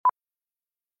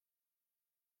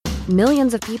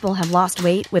Millions of people have lost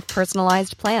weight with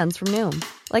personalized plans from Noom.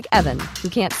 Like Evan, who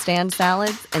can't stand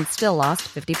salads and still lost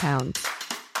 50 pounds.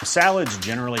 Salads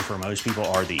generally for most people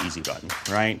are the easy button,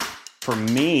 right? For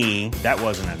me, that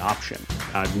wasn't an option.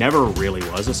 I never really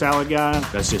was a salad guy.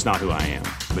 That's just not who I am.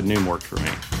 But Noom worked for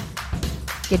me.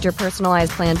 Get your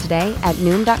personalized plan today at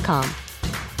Noom.com.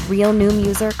 Real Noom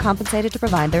user compensated to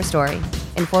provide their story.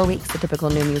 In 4 weeks, the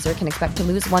typical Noom user can expect to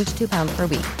lose 1 to 2 pounds per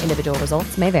week. Individual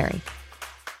results may vary.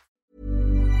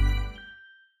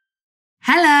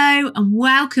 Hello and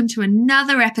welcome to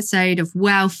another episode of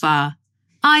Well Far.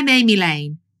 I'm Amy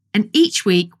Lane, and each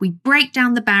week we break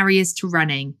down the barriers to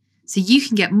running so you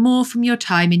can get more from your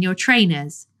time in your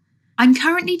trainers. I'm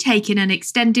currently taking an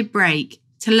extended break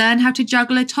to learn how to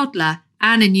juggle a toddler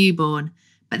and a newborn,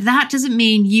 but that doesn't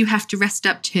mean you have to rest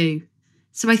up too.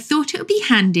 So I thought it would be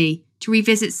handy to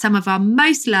revisit some of our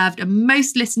most loved and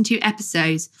most listened to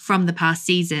episodes from the past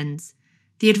seasons.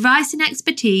 The advice and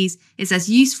expertise is as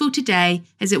useful today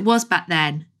as it was back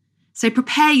then. So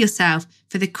prepare yourself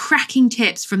for the cracking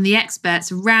tips from the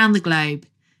experts around the globe.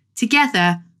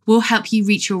 Together, we'll help you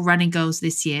reach your running goals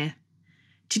this year.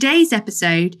 Today's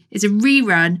episode is a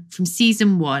rerun from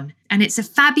season 1, and it's a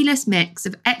fabulous mix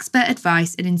of expert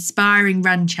advice and inspiring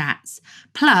run chats,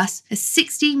 plus a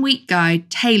 16-week guide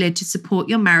tailored to support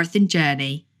your marathon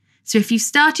journey. So if you've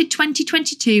started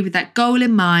 2022 with that goal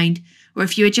in mind, or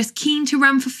if you are just keen to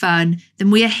run for fun, then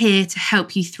we are here to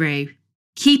help you through.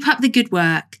 Keep up the good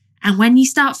work, and when you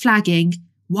start flagging,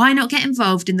 why not get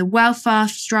involved in the Well Far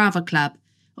Strava Club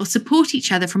or support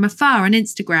each other from afar on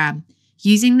Instagram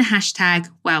using the hashtag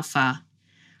WellFar.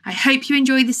 I hope you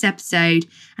enjoy this episode,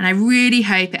 and I really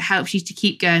hope it helps you to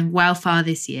keep going well far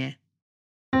this year.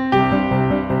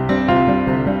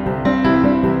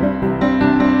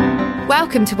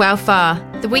 Welcome to Well Far,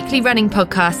 the weekly running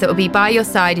podcast that will be by your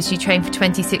side as you train for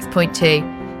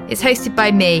 26.2. It's hosted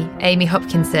by me, Amy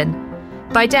Hopkinson.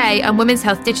 By day, I'm Women's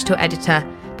Health Digital Editor,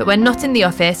 but when not in the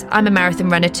office, I'm a marathon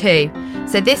runner too.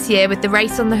 So this year, with the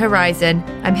race on the horizon,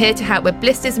 I'm here to help with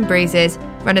blisters and bruises,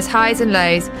 runners' highs and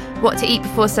lows, what to eat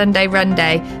before Sunday run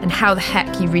day, and how the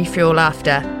heck you refuel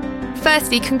after.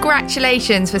 Firstly,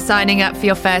 congratulations for signing up for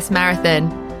your first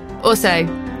marathon. Also,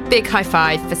 big high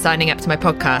five for signing up to my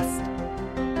podcast.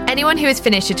 Anyone who has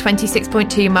finished a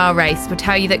 26.2 mile race will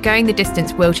tell you that going the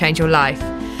distance will change your life.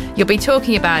 You'll be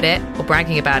talking about it, or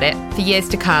bragging about it, for years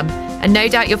to come, and no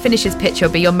doubt your finisher's picture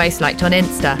will be your most liked on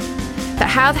Insta. But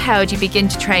how the hell do you begin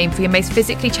to train for your most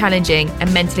physically challenging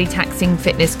and mentally taxing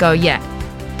fitness goal yet?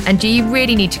 And do you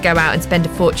really need to go out and spend a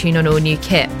fortune on all new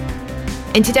kit?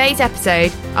 In today's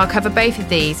episode, I'll cover both of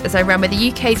these as I run with the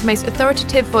UK's most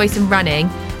authoritative voice in running,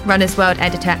 Runner's World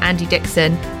editor Andy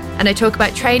Dixon, and I talk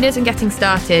about trainers and getting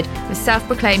started with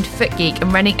self-proclaimed foot geek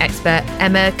and running expert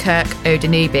Emma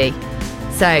Kirk-Odanubi.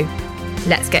 So,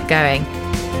 let's get going.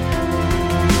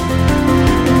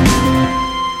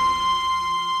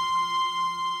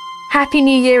 Happy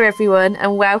New Year, everyone,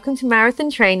 and welcome to Marathon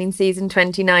Training Season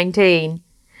 2019.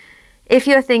 If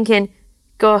you're thinking,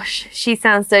 gosh, she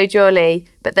sounds so jolly,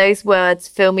 but those words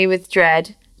fill me with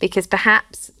dread because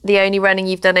perhaps the only running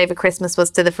you've done over Christmas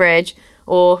was to the fridge,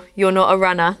 or you're not a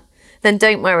runner, then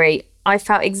don't worry, I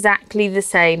felt exactly the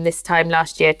same this time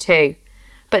last year too.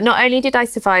 But not only did I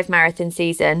survive marathon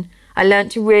season, I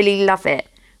learnt to really love it,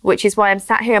 which is why I'm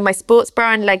sat here in my sports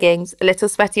bra and leggings, a little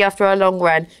sweaty after our long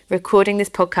run, recording this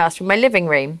podcast from my living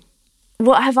room.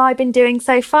 What have I been doing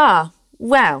so far?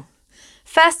 Well,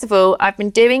 first of all, I've been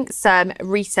doing some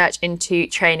research into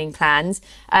training plans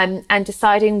and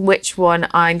deciding which one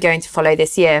I'm going to follow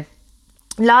this year.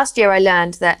 Last year, I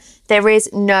learned that there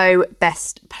is no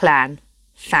best plan.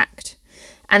 Fact.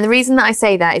 And the reason that I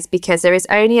say that is because there is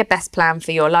only a best plan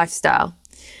for your lifestyle.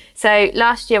 So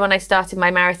last year when I started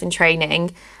my marathon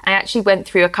training, I actually went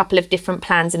through a couple of different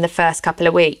plans in the first couple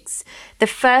of weeks. The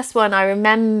first one, I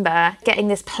remember getting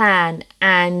this plan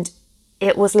and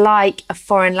it was like a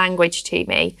foreign language to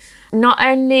me. Not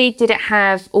only did it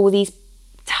have all these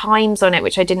times on it,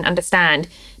 which I didn't understand,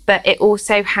 but it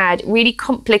also had really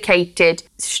complicated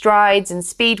strides and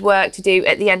speed work to do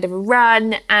at the end of a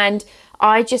run. And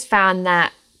I just found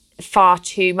that far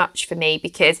too much for me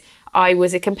because I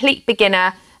was a complete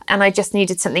beginner and I just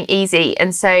needed something easy.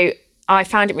 And so I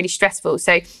found it really stressful.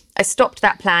 So I stopped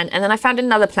that plan and then I found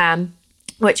another plan,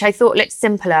 which I thought looked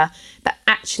simpler, but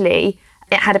actually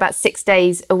it had about 6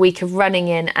 days a week of running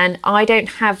in and I don't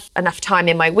have enough time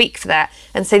in my week for that.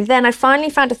 And so then I finally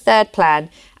found a third plan.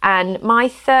 And my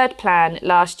third plan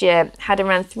last year had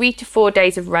around 3 to 4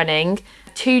 days of running,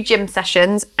 2 gym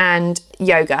sessions and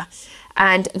yoga.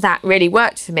 And that really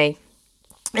worked for me.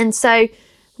 And so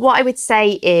what I would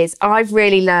say is I've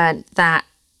really learned that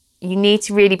you need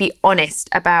to really be honest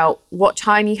about what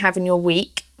time you have in your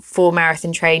week for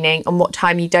marathon training and what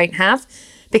time you don't have,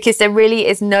 because there really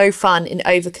is no fun in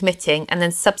overcommitting and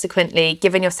then subsequently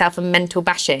giving yourself a mental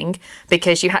bashing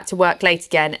because you had to work late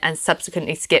again and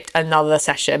subsequently skipped another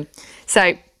session.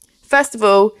 So first of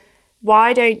all,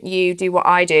 why don't you do what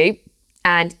I do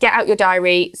and get out your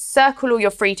diary, circle all your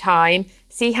free time,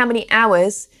 see how many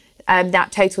hours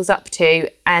that totals up to,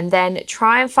 and then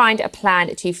try and find a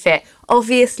plan to fit.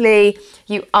 Obviously,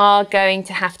 you are going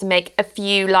to have to make a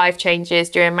few life changes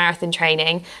during marathon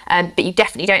training, but you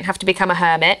definitely don't have to become a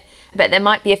hermit. But there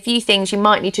might be a few things you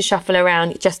might need to shuffle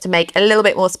around just to make a little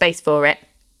bit more space for it.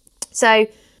 So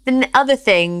the other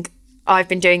thing I've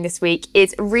been doing this week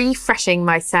is refreshing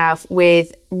myself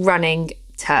with running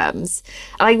terms.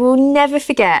 I will never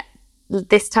forget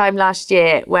this time last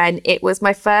year when it was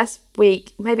my first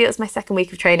week, maybe it was my second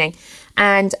week of training,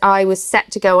 and I was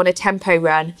set to go on a tempo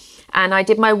run, and I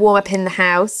did my warm up in the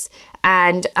house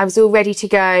and I was all ready to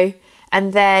go,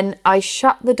 and then I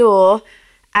shut the door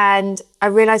and I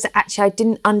realised that actually I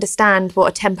didn't understand what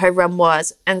a tempo run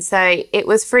was. And so it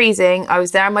was freezing, I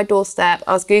was there on my doorstep,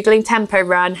 I was googling tempo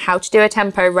run, how to do a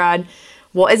tempo run,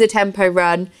 what is a tempo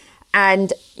run.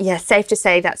 And yeah, safe to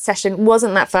say that session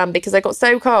wasn't that fun because I got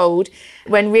so cold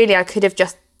when really I could have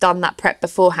just done that prep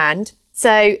beforehand.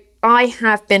 So I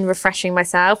have been refreshing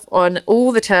myself on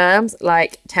all the terms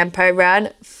like tempo run,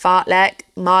 fartlek,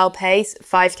 mile pace,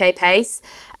 5k pace.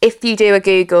 If you do a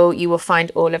Google, you will find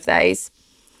all of those.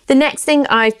 The next thing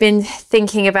I've been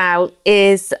thinking about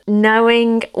is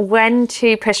knowing when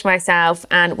to push myself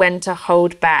and when to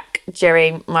hold back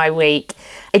during my week.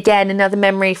 Again, another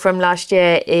memory from last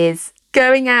year is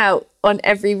going out on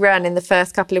every run in the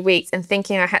first couple of weeks and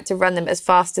thinking I had to run them as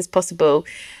fast as possible,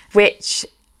 which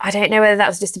I don't know whether that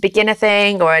was just a beginner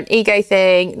thing or an ego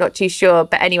thing, not too sure.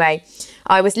 But anyway,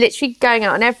 I was literally going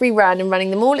out on every run and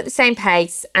running them all at the same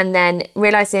pace, and then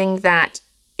realising that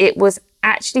it was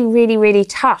actually really, really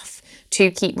tough to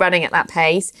keep running at that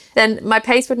pace. Then my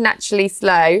pace would naturally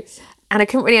slow and I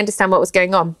couldn't really understand what was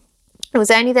going on. It was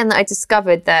only then that I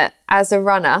discovered that as a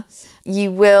runner,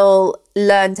 you will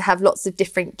learn to have lots of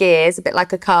different gears, a bit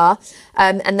like a car,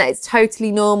 and that it's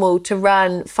totally normal to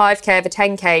run 5k of a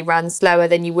 10k run slower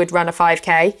than you would run a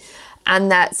 5k,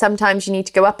 and that sometimes you need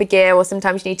to go up a gear or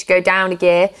sometimes you need to go down a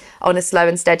gear on a slow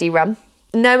and steady run.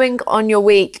 Knowing on your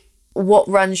week what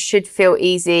runs should feel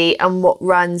easy and what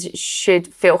runs should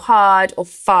feel hard or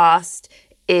fast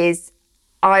is,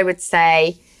 I would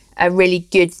say, a really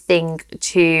good thing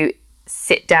to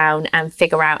sit down and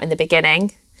figure out in the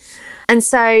beginning. And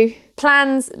so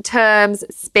plans, terms,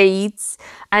 speeds,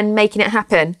 and making it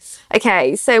happen.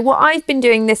 Okay, so what I've been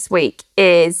doing this week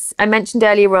is, I mentioned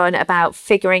earlier on about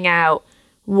figuring out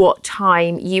what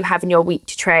time you have in your week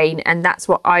to train, and that's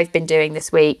what I've been doing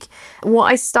this week. What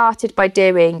I started by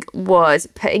doing was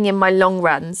putting in my long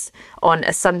runs on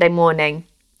a Sunday morning.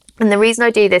 And the reason I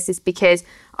do this is because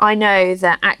I know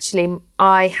that actually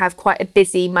I have quite a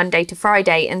busy Monday to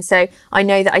Friday, and so I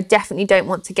know that I definitely don't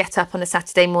want to get up on a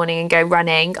Saturday morning and go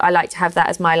running. I like to have that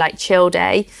as my chill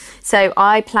day. So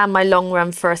I plan my long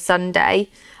run for a Sunday.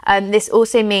 This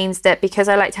also means that because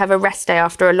I like to have a rest day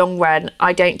after a long run,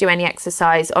 I don't do any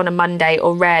exercise on a Monday,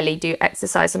 or rarely do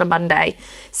exercise on a Monday.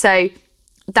 So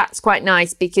that's quite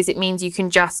nice because it means you can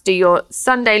just do your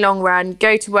Sunday long run,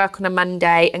 go to work on a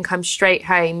Monday and come straight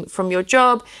home from your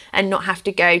job and not have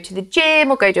to go to the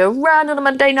gym or go to a run on a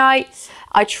Monday night.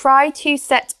 I try to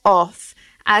set off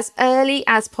as early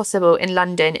as possible in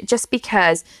London, just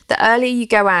because the earlier you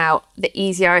go out, the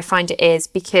easier I find it is,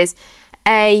 because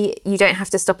A, you don't have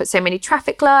to stop at so many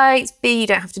traffic lights, B, you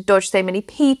don't have to dodge so many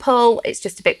people, it's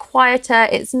just a bit quieter,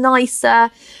 it's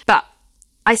nicer. But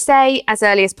I say as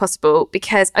early as possible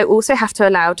because I also have to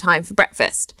allow time for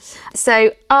breakfast.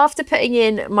 So after putting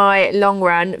in my long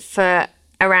run for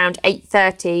around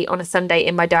 8:30 on a Sunday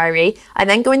in my diary, I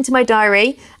then go into my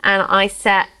diary and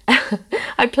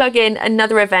I plug in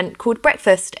another event called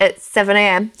breakfast at 7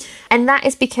 a.m. And that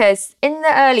is because in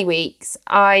the early weeks,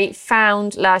 I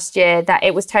found last year that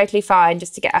it was totally fine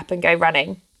just to get up and go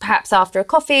running, perhaps after a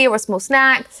coffee or a small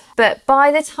snack. But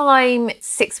by the time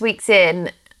 6 weeks in,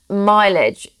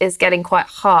 mileage is getting quite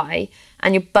high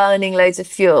and you're burning loads of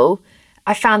fuel,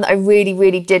 I found that I really,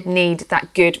 really did need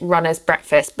that good runner's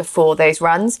breakfast before those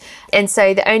runs. And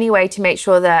so the only way to make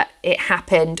sure that it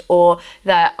happened, or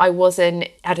that I wasn't,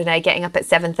 getting up at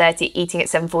 7:30, eating at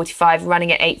 7:45,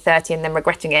 running at 8:30 and then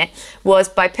regretting it, was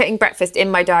by putting breakfast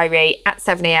in my diary at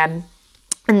 7 a.m.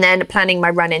 and then planning my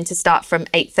run in to start from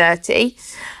 8:30.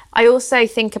 I also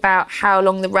think about how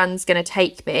long the run's going to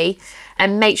take me.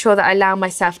 and make sure that I allow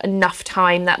myself enough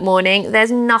time that morning.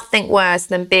 There's nothing worse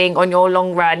than being on your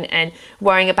long run and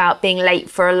worrying about being late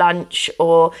for a lunch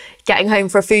or getting home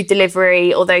for a food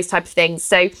delivery or those type of things.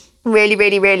 So really,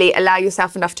 really, really allow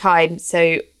yourself enough time.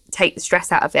 So take the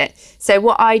stress out of it. So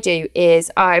what I do is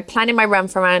I plan in my run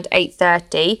for around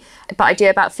 8:30, but I do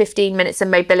about 15 minutes of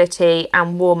mobility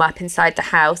and warm up inside the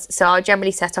house. So I'll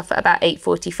generally set off at about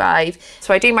 8:45.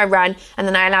 So I do my run and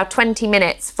then I allow 20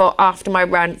 minutes for after my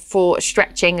run for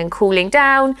stretching and cooling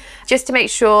down, just to make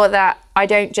sure that I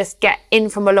don't just get in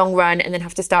from a long run and then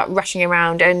have to start rushing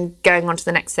around and going on to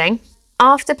the next thing.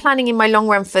 After planning in my long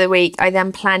run for the week, I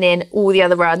then plan in all the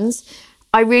other runs.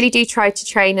 I really do try to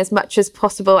train as much as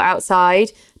possible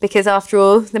outside because after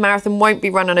all, the marathon won't be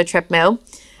run on a treadmill.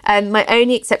 My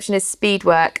only exception is speed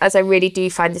work, as I really do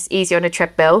find this easier on a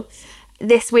treadmill.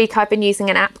 This week I've been using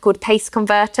an app called Pace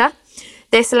Converter.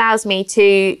 This allows me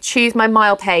to choose my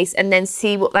mile pace and then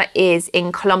see what that is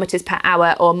in kilometres per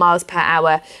hour or miles per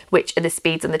hour, which are the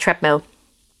speeds on the treadmill.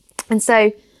 And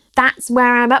so that's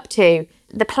where I'm up to.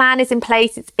 The plan is in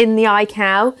place, it's in the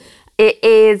iCal. It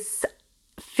is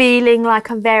feeling like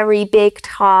a very big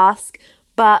task,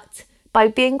 but by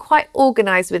being quite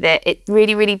organised with it, it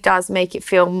really, really does make it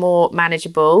feel more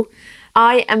manageable.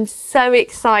 I am so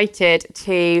excited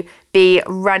to be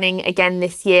running again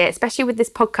this year, especially with this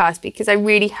podcast, because I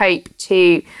really hope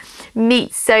to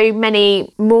meet so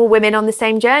many more women on the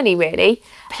same journey, really.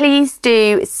 Please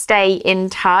do stay in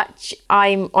touch.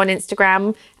 I'm on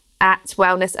Instagram at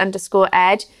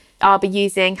wellness_ed. I'll be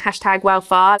using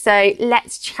 #wellfar. So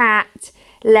let's chat.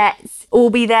 Let's all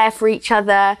be there for each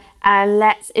other and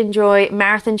let's enjoy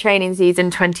marathon training season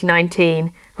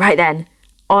 2019. Right then,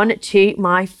 on to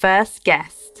my first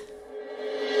guest.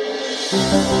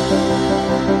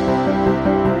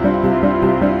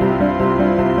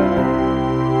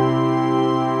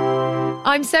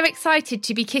 I'm so excited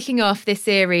to be kicking off this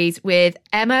series with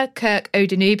Emma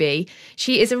Kirk-Odunubi.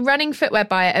 She is a running footwear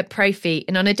buyer at Profeet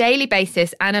and on a daily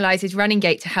basis analyses running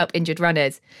gait to help injured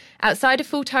runners. Outside of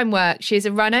full-time work, she is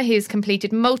a runner who has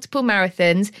completed multiple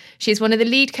marathons. She is one of the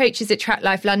lead coaches at Track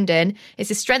Life London, is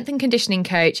a strength and conditioning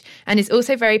coach, and is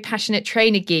also a very passionate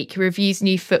trainer geek who reviews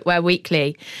new footwear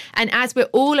weekly. And as we're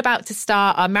all about to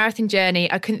start our marathon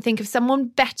journey, I couldn't think of someone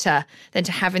better than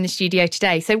to have in the studio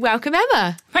today. So welcome,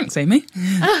 Emma. Thanks, Amy.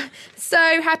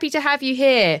 So happy to have you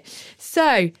here.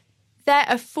 So there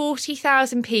are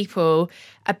 40,000 people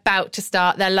about to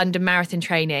start their London Marathon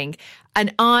training.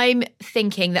 And I'm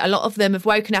thinking that a lot of them have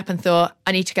woken up and thought,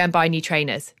 I need to go and buy new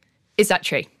trainers. Is that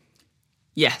true?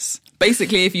 Yes.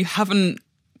 Basically, if you haven't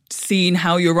seen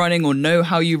how you're running or know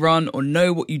how you run or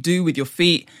know what you do with your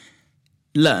feet,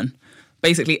 learn.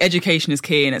 Basically, education is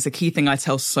key, and it's a key thing I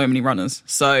tell so many runners.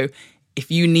 So if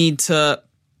you need to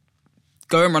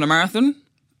go and run a marathon,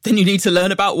 then you need to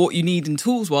learn about what you need in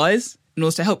tools-wise in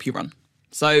order to help you run.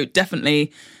 So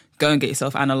definitely go and get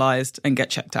yourself analysed and get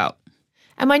checked out.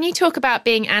 And when you talk about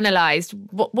being analysed,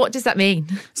 what does that mean?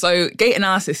 So gait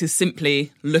analysis is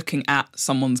simply looking at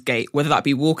someone's gait, whether that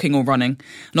be walking or running.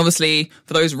 And obviously,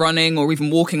 for those running or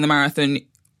even walking the marathon,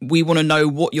 we want to know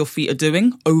what your feet are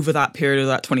doing over that period of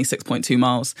that 26.2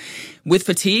 miles. With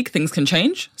fatigue, things can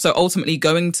change. So ultimately,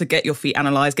 going to get your feet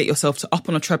analysed, get yourself to up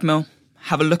on a treadmill,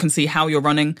 have a look and see how you're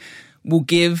running, will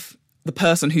give the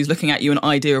person who's looking at you an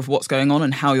idea of what's going on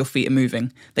and how your feet are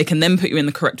moving. They can then put you in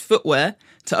the correct footwear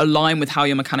to align with how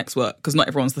your mechanics work, because not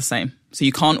everyone's the same. So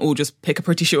you can't all just pick a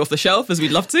pretty shoe off the shelf as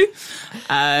we'd love to.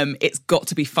 It's got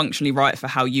to be functionally right for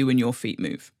how you and your feet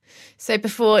move. So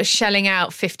before shelling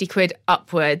out 50 quid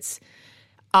upwards,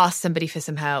 ask somebody for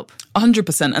some help.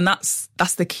 100%. And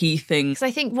that's the key thing. Because I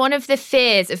think one of the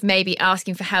fears of maybe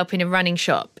asking for help in a running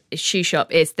shop, a shoe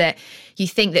shop, is that you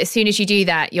think that as soon as you do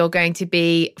that, you're going to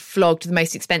be flogged the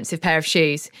most expensive pair of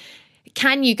shoes.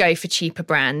 Can you go for cheaper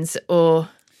brands or...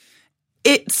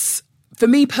 It's, for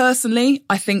me personally,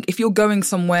 I think if you're going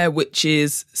somewhere which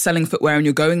is selling footwear and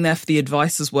you're going there for the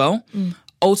advice as well,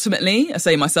 ultimately, I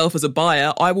say myself as a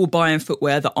buyer, I will buy in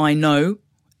footwear that I know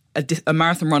a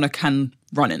marathon runner can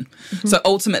run in. Mm-hmm. So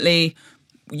ultimately,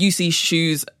 you see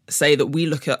shoes say that we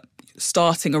look at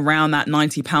starting around that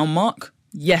 £90 mark.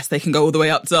 Yes, they can go all the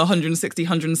way up to 160,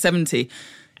 170.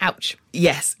 Ouch.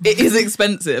 Yes, it is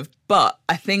expensive. But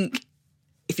I think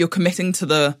if you're committing to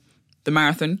the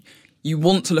marathon, you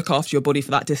want to look after your body for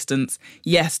that distance.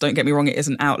 Yes, don't get me wrong, it is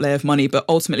an outlay of money, but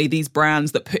ultimately these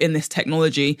brands that put in this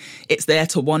technology, it's there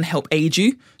to, one, help aid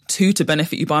you, two, to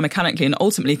benefit you biomechanically, and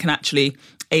ultimately can actually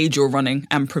aid your running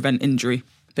and prevent injury.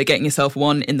 But getting yourself,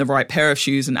 one, in the right pair of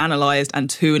shoes and analysed, and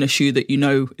two, in a shoe that you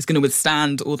know is going to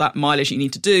withstand all that mileage you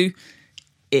need to do,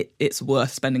 it's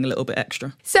worth spending a little bit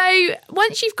extra. So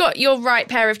once you've got your right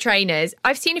pair of trainers,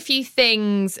 I've seen a few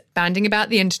things banding about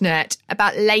the internet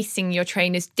about lacing your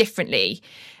trainers differently.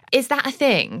 Is that a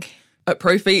thing? At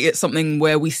ProFeet, it's something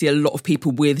where we see a lot of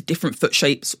people with different foot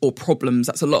shapes or problems.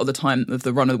 That's a lot of the time of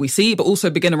the runner we see, but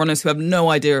also beginner runners who have no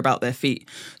idea about their feet.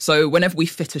 So whenever we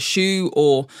fit a shoe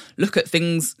or look at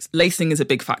things, lacing is a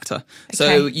big factor. Okay.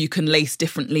 So you can lace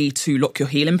differently to lock your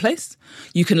heel in place.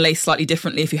 You can lace slightly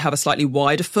differently if you have a slightly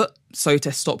wider foot, so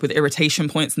to stop with irritation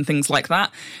points and things like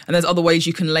that. And there's other ways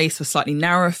you can lace for slightly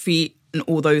narrower feet, and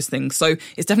all those things. So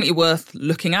it's definitely worth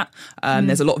looking at.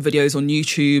 There's a lot of videos on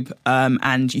YouTube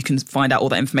and you can find out all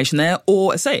that information there.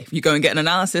 Or say, if you go and get an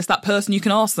analysis, that person, you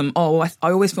can ask them, I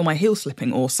always feel my heel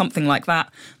slipping or something like that.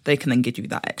 They can then give you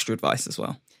that extra advice as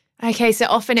well. Okay, so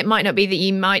often it might not be that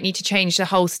you might need to change the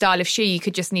whole style of shoe. You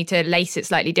could just need to lace it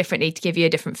slightly differently to give you a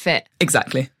different fit.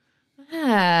 Exactly.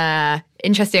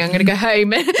 Interesting. I'm going to go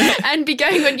home and be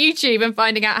going on YouTube and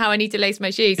finding out how I need to lace my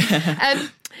shoes.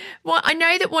 Well, I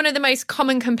know that one of the most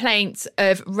common complaints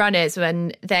of runners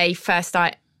when they first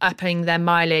start upping their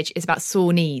mileage is about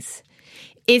sore knees.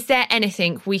 Is there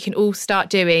anything we can all start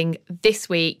doing this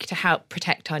week to help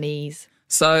protect our knees?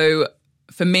 So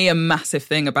for me, a massive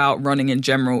thing about running in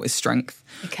general is strength.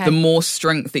 Okay. The more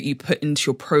strength that you put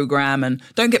into your program, and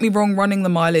don't get me wrong, running the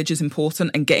mileage is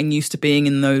important and getting used to being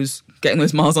in getting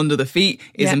those miles under the feet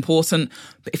is important.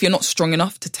 But if you're not strong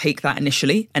enough to take that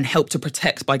initially and help to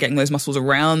protect by getting those muscles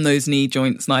around those knee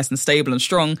joints nice and stable and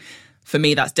strong, for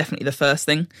me, that's definitely the first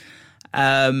thing.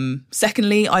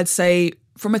 Secondly, I'd say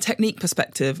from a technique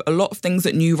perspective, a lot of things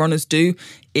that new runners do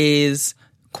is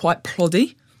quite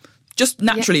ploddy. Just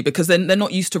naturally, because they're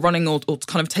not used to running or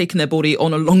kind of taking their body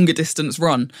on a longer distance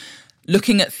run.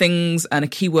 Looking at things and a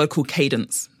key word called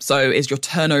cadence. So is your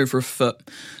turnover of foot.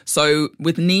 So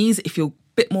with knees, if you're a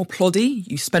bit more ploddy,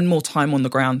 you spend more time on the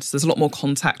ground. So there's a lot more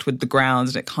contact with the ground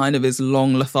and it kind of is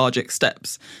long, lethargic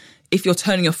steps. If you're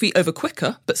turning your feet over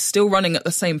quicker, but still running at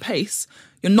the same pace,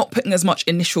 you're not putting as much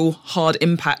initial hard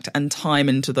impact and time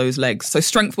into those legs. So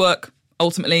strength work,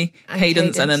 ultimately,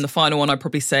 cadence. And then the final one I'd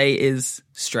probably say is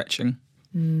stretching.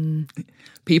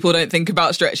 People don't think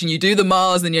about stretching. You do the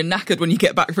Mars and you're knackered when you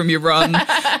get back from your run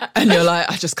and you're like,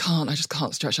 I just can't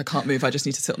stretch. I can't move. I just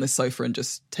need to sit on this sofa and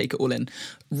just take it all in.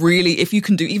 Really, if you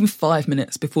can do even 5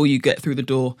 minutes before you get through the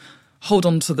door, hold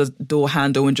on to the door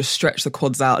handle and just stretch the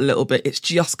quads out a little bit. It's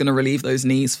just going to relieve those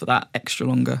knees for that extra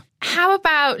longer. How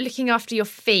about looking after your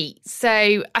feet?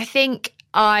 So I think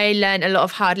I learned a lot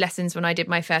of hard lessons when I did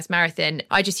my first marathon.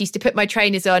 I just used to put my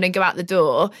trainers on and go out the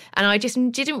door, and I just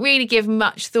didn't really give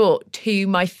much thought to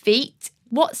my feet.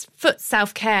 What foot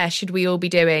self-care should we all be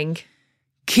doing?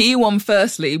 Key one,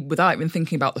 firstly, without even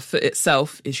thinking about the foot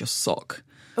itself, is your sock.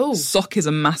 Ooh. Sock is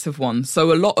a massive one.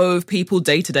 So a lot of people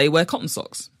day-to-day wear cotton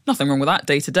socks. Nothing wrong with that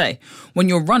day-to-day. When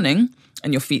you're running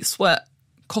and your feet sweat,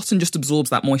 cotton just absorbs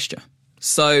that moisture.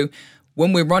 So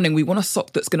when we're running, we want a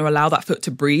sock that's going to allow that foot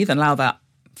to breathe and allow that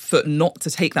foot not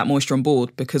to take that moisture on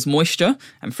board, because moisture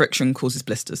and friction causes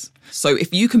blisters. So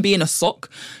if you can be in a sock,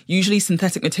 usually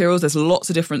synthetic materials, there's lots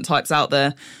of different types out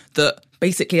there that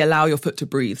basically allow your foot to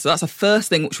breathe. So that's the first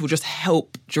thing, which will just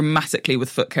help dramatically with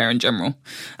foot care in general.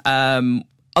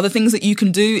 Other things that you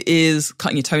can do is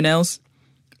cutting your toenails.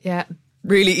 Yeah.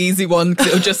 Really easy one, because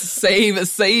it'll just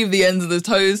save the ends of the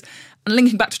toes. And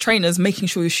linking back to trainers, making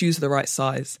sure your shoes are the right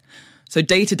size. So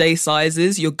day-to-day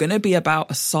sizes, you're going to be about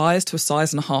a size to a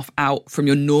size and a half out from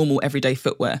your normal everyday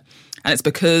footwear. And it's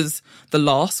because the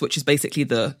last, which is basically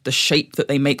the shape that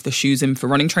they make the shoes in for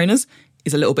running trainers,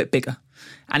 is a little bit bigger.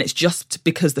 And it's just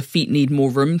because the feet need more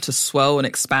room to swell and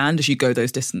expand as you go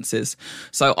those distances.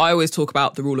 So I always talk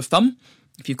about the rule of thumb.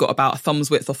 If you've got about a thumb's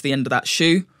width off the end of that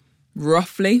shoe,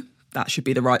 roughly, that should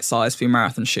be the right size for your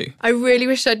marathon shoe. I really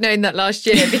wish I'd known that last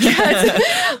year, because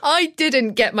I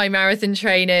didn't get my marathon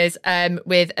trainers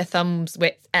with a thumb's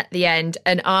width at the end.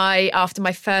 And after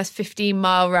my first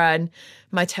 15-mile run,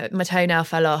 my toenail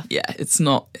fell off. Yeah,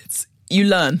 you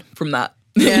learn from that.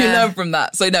 Yeah. You learn from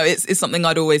that. So no, it's something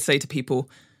I'd always say to people.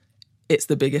 It's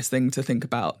the biggest thing to think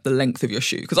about, the length of your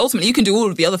shoe. Because ultimately you can do all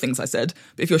of the other things I said,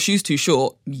 but if your shoe's too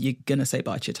short, you're going to say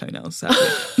bye to your toenails, sadly.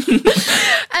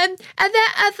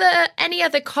 Are there any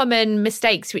other common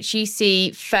mistakes which you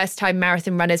see first-time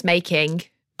marathon runners making?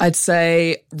 I'd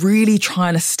say really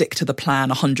trying to stick to the plan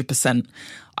 100%.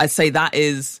 I'd say that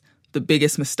is the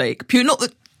biggest mistake. Not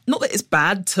that it's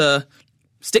bad to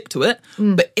stick to it,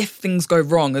 but if things go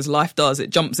wrong, as life does, it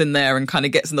jumps in there and kind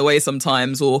of gets in the way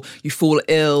sometimes, or you fall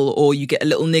ill or you get a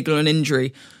little niggle or an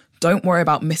injury, don't worry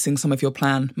about missing some of your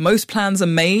plan. Most plans are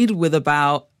made with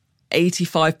about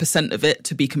 85% of it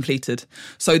to be completed.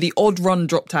 So the odd run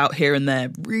dropped out here and there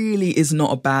really is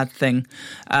not a bad thing.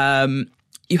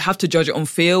 You have to judge it on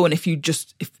feel, and if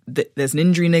there's an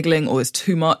injury niggling or it's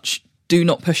too much, do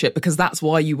not push it, because that's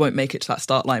why you won't make it to that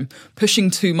start line. Pushing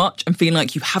too much and feeling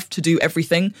like you have to do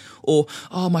everything, or,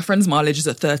 oh, my friend's mileage is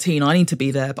at 13, I need to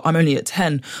be there, but I'm only at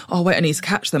 10. Oh, wait, I need to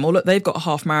catch them. Or look, they've got a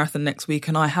half marathon next week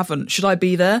and I haven't. Should I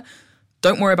be there?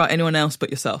 Don't worry about anyone else but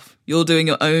yourself. You're doing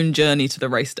your own journey to the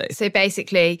race day. So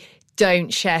basically,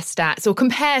 don't share stats or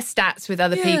compare stats with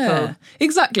other people.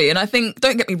 Exactly. And I think,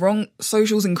 don't get me wrong,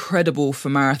 social's incredible for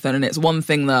marathon, and it's one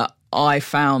thing that I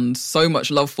found so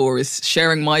much love for, is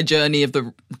sharing my journey of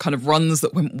the kind of runs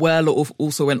that went well or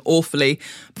also went awfully.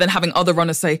 But then having other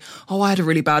runners say, oh, I had a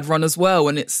really bad run as well.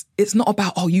 And it's not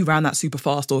about, oh, you ran that super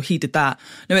fast or he did that.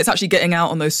 No, it's actually getting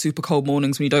out on those super cold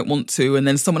mornings when you don't want to. And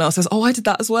then someone else says, oh, I did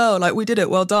that as well. Like, we did it.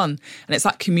 Well done. And it's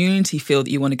that community feel that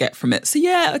you want to get from it. So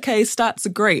yeah, okay, stats are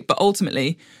great. But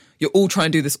ultimately, you're all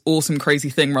trying to do this awesome,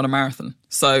 crazy thing, run a marathon.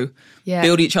 So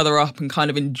build each other up and kind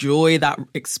of enjoy that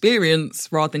experience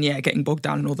rather than, getting bogged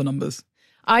down in all the numbers.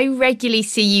 I regularly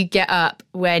see you get up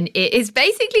when it is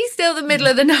basically still the middle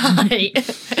of the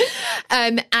night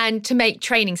and to make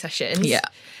training sessions. Yeah.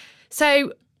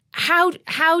 So how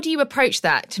do you approach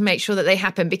that to make sure that they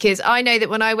happen? Because I know that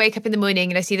when I wake up in the morning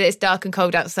and I see that it's dark and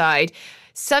cold outside,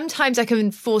 sometimes I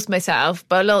can force myself,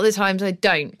 but a lot of the times I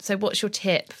don't. So what's your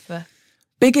tip for...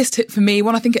 Biggest tip for me,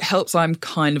 one, I think it helps, I'm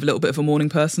kind of a little bit of a morning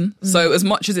person. So as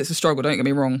much as it's a struggle, don't get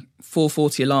me wrong,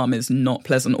 4:40 alarm is not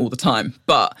pleasant all the time.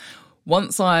 But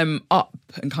once I'm up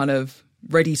and kind of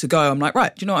ready to go, I'm like,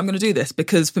 right, do you know what, I'm going to do this.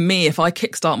 Because for me, if I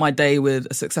kickstart my day with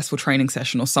a successful training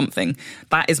session or something,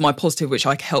 that is my positive, which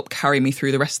I help carry me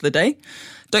through the rest of the day.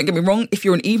 Don't get me wrong, if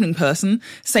you're an evening person,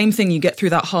 same thing, you get through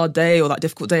that hard day or that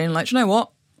difficult day and like, do you know what,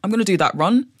 I'm going to do that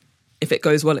run. If it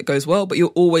goes well, it goes well, but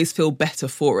you'll always feel better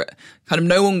for it. Kind of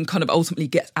no one kind of ultimately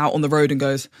gets out on the road and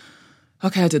goes,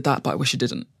 okay, I did that, but I wish I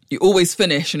didn't. You always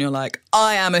finish and you're like,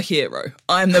 I am a hero.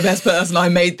 I'm the best person. I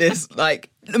made this,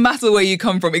 like, no matter where you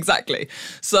come from, exactly.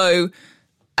 So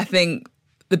I think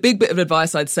the big bit of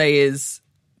advice I'd say is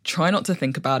try not to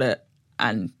think about it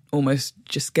and almost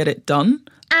just get it done.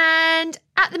 And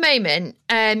at the moment,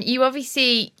 you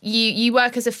obviously, you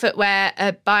work as a footwear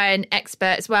by an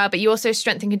expert as well, but you also a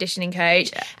strength and conditioning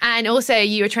coach, and also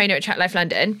you're a trainer at Track Life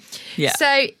London. Yeah.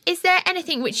 So is there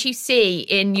anything which you see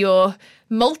in your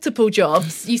multiple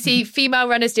jobs, you see female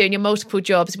runners doing your multiple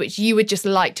jobs, which you would just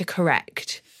like to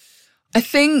correct? I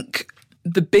think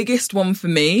the biggest one for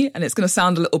me, and it's going to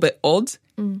sound a little bit odd,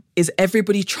 is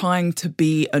everybody trying to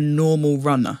be a normal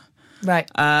runner. Right.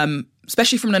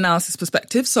 Especially from an analysis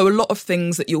perspective. So a lot of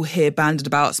things that you'll hear banded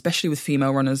about, especially with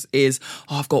female runners, is,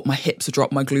 oh, I've got my hips are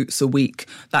dropped, my glutes are weak,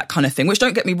 that kind of thing, which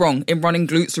don't get me wrong, in running,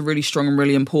 glutes are really strong and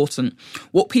really important.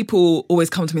 What people always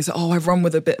come to me and say, oh, I run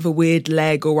with a bit of a weird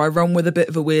leg, or I run with a bit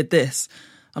of a weird this.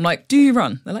 I'm like, do you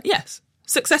run? They're like, yes.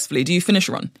 Successfully, do you finish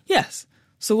a run? Yes.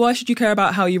 So why should you care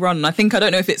about how you run? And I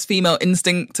don't know if it's female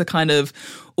instinct to kind of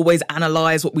always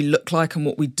analyse what we look like and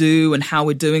what we do and how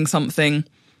we're doing something.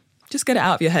 Just get it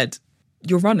out of your head.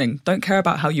 You're running. Don't care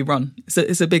about how you run.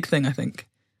 It's a big thing, I think.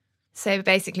 So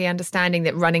basically understanding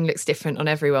that running looks different on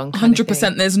everyone.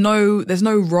 100%. There's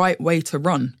no right way to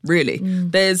run, really.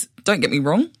 There's, don't get me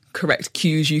wrong, correct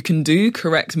cues you can do,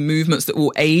 correct movements that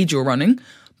will aid your running,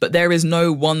 but there is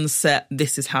no one set,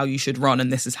 this is how you should run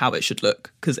and this is how it should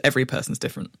look, because every person's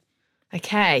different.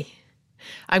 Okay.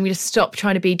 I'm going to stop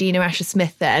trying to be Dina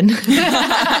Asher-Smith then.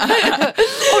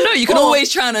 Oh no, you can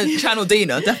always channel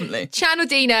Dina, definitely. Channel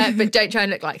Dina, but don't try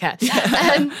and look like her.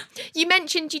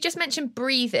 You just mentioned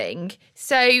breathing.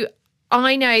 So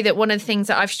I know that one of the things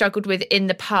that I've struggled with in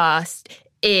the past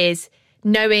is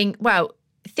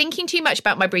thinking too much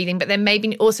about my breathing, but then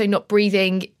maybe also not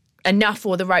breathing enough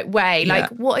or the right way. Yeah. Like,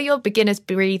 what are your beginner's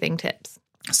breathing tips?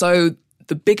 So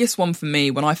the biggest one for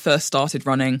me, when I first started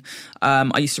running,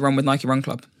 I used to run with Nike Run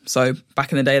Club. So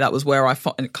back in the day, that was where I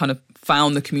kind of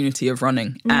found the community of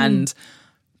running. And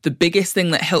the biggest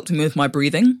thing that helped me with my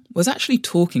breathing was actually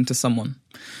talking to someone.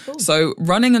 Ooh. So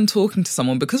running and talking to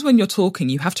someone, because when you're talking,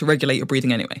 you have to regulate your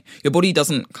breathing anyway. Your body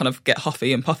doesn't kind of get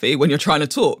huffy and puffy when you're trying to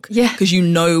talk. Yeah. Because you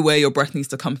know where your breath needs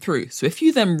to come through. So if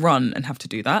you then run and have to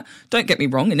do that, don't get me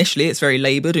wrong, initially it's very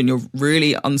laboured and you're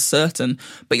really uncertain,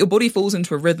 but your body falls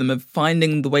into a rhythm of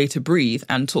finding the way to breathe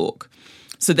and talk.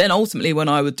 So then ultimately when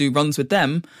I would do runs with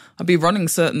them, I'd be running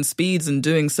certain speeds and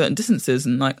doing certain distances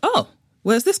and like, oh,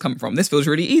 where's this come from? This feels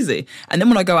really easy. And then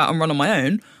when I go out and run on my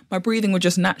own, my breathing would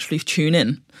just naturally tune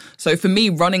in. So for me,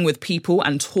 running with people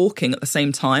and talking at the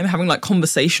same time, having like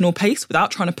conversational pace without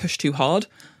trying to push too hard,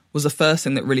 was the first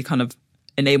thing that really kind of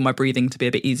enable my breathing to be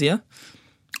a bit easier.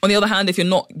 On the other hand, if you're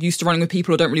not used to running with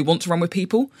people or don't really want to run with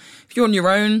people, if you're on your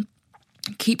own,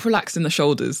 keep relaxed in the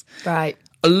shoulders. Right.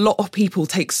 A lot of people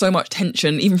take so much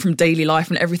tension, even from daily life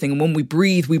and everything. And when we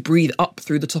breathe up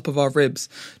through the top of our ribs.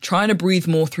 Trying to breathe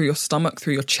more through your stomach,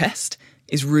 through your chest,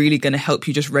 is really going to help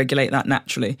you just regulate that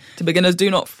naturally. To beginners,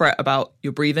 do not fret about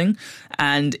your breathing.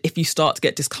 And if you start to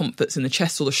get discomforts in the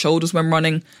chest or the shoulders when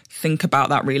running, think about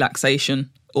that relaxation.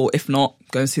 Or if not,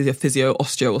 go and see a physio,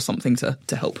 osteo or something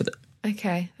to help with it.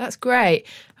 Okay, that's great.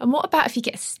 And what about if you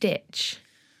get a stitch?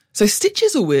 So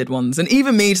stitches are weird ones. And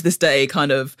even me to this day,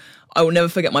 I will never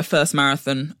forget my first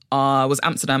marathon. Was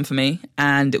Amsterdam for me.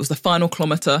 And it was the final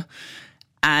kilometre.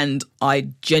 And I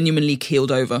genuinely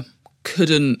keeled over.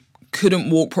 Couldn't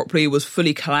walk properly, was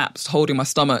fully collapsed, holding my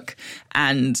stomach.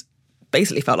 And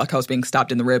basically felt like I was being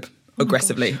stabbed in the rib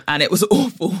aggressively. And it was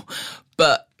awful.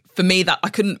 But for me, that I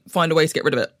couldn't find a way to get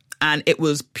rid of it. And it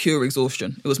was pure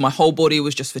exhaustion. It was my whole body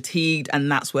was just fatigued,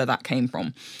 and that's where that came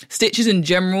from. Stitches in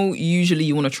general, usually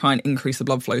you want to try and increase the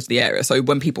blood flow to the area. So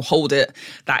when people hold it,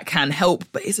 that can help,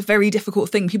 but it's a very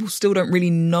difficult thing. People still don't really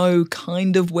know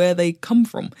kind of where they come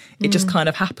from. It just kind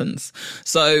of happens.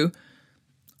 So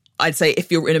I'd say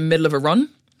if you're in the middle of a run,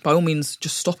 by all means,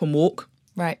 just stop and walk.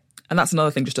 Right. And that's another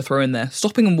thing just to throw in there.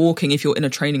 Stopping and walking if you're in a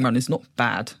training run is not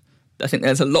bad. I think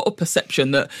there's a lot of perception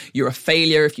that you're a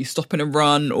failure if you stop in a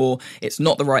run or it's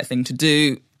not the right thing to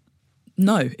do.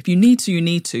 No, if you need to, you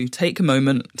need to. Take a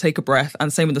moment, take a breath,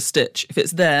 and same with the stitch. If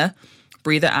it's there,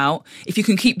 breathe it out. If you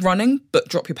can keep running but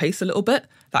drop your pace a little bit,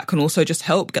 that can also just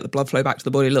help get the blood flow back to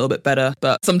the body a little bit better.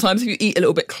 But sometimes if you eat a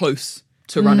little bit close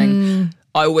to running,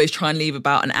 I always try and leave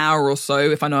about an hour or so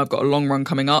if I know I've got a long run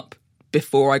coming up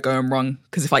before I go and run.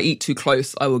 Because if I eat too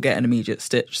close, I will get an immediate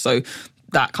stitch. So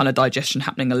that kind of digestion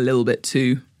happening a little bit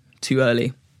too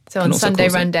early. So on Sunday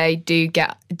run day, do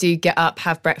get up,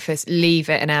 have breakfast, leave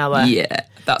it an hour. Yeah,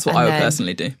 that's what I would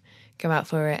personally do. Go out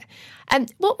for it.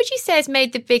 And what would you say has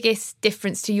made the biggest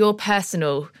difference to your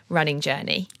personal running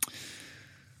journey?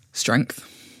 Strength.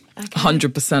 Okay.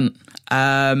 100%.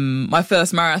 My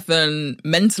first marathon,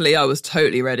 mentally, I was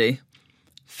totally ready.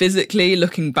 Physically,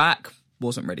 looking back,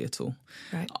 wasn't ready at all.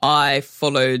 Right. I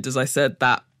followed, as I said,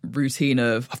 that routine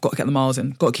of I've got to get the miles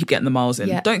in, got to keep getting the miles in.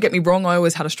 Yeah. Don't get me wrong, I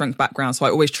always had a strength background, so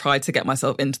I always tried to get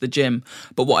myself into the gym.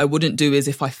 But what I wouldn't do is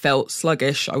if I felt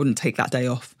sluggish, I wouldn't take that day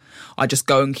off. I just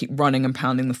go and keep running and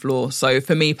pounding the floor. So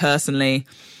for me personally,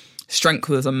 strength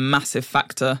was a massive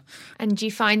factor. And do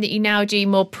you find that you now do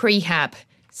more prehab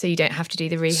so you don't have to do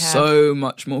the rehab? So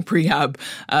much more prehab.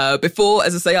 Before,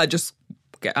 as I say, I just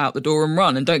get out the door and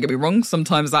run. And don't get me wrong,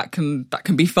 sometimes that can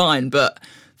be fine. But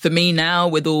for me now,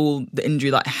 with all the injury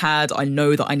that I had, I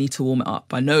know that I need to warm it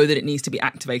up. I know that it needs to be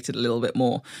activated a little bit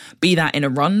more, be that in a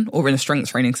run or in a strength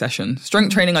training session.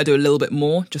 Strength training, I do a little bit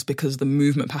more just because of the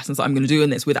movement patterns that I'm going to do,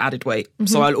 and it's with added weight.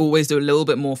 So I'll always do a little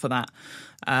bit more for that.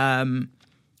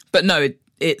 But no,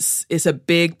 it's a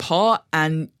big part.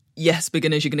 And yes,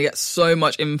 beginners, you're going to get so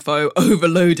much info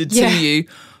overloaded to you.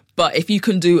 But if you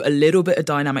can do a little bit of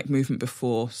dynamic movement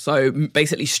before, so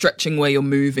basically stretching where you're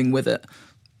moving with it,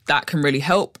 that can really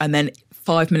help. And then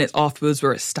 5 minutes afterwards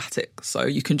where it's static. So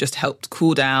you can just help to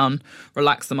cool down,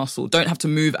 relax the muscle. Don't have to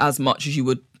move as much as you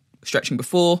would stretching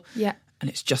before. Yeah. And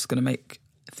it's just going to make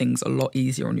things a lot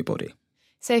easier on your body.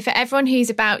 So for everyone who's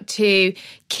about to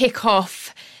kick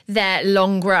off their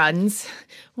long runs,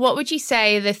 what would you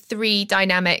say are the 3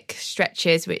 dynamic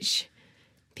stretches which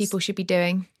people should be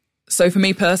doing? So for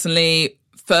me personally,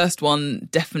 first one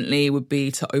definitely would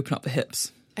be to open up the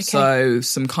hips. Okay. So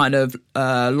some kind of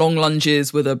long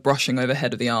lunges with a brushing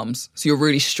overhead of the arms. So you're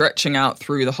really stretching out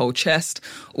through the whole chest,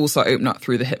 also open up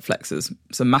through the hip flexors.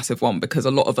 It's a massive one because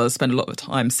a lot of us spend a lot of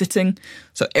time sitting.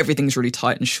 So everything's really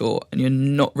tight and short and you're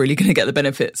not really going to get the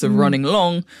benefits of running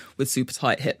long with super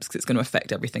tight hips because it's going to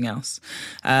affect everything else.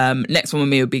 Next one with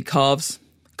me would be calves.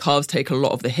 Calves take a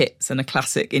lot of the hits, and a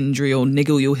classic injury or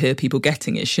niggle you'll hear people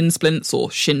getting is shin splints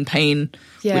or shin pain,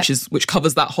 which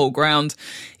covers that whole ground.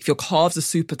 If your calves are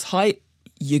super tight,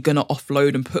 you're going to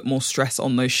offload and put more stress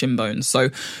on those shin bones. So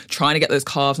trying to get those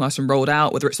calves nice and rolled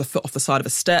out, whether it's a foot off the side of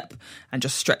a step and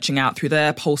just stretching out through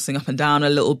there, pulsing up and down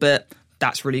a little bit,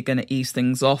 that's really going to ease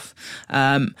things off.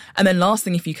 And then last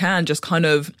thing, if you can, just kind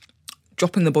of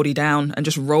dropping the body down and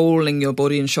just rolling your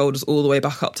body and shoulders all the way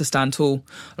back up to stand tall.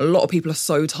 A lot of people are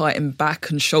so tight in back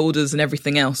and shoulders and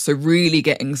everything else. So really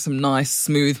getting some nice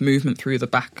smooth movement through the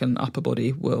back and upper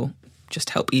body will just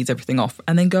help ease everything off,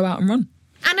 and then go out and run.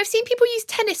 And I've seen people use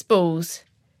tennis balls,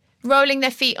 rolling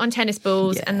their feet on tennis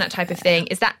balls and that type of thing.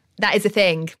 That is a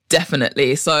thing?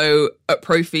 Definitely. So at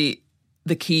ProFeet,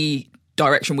 the key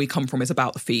direction we come from is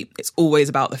about the feet. It's always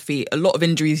about the feet. A lot of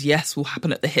injuries, yes, will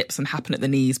happen at the hips and happen at the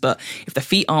knees, but if the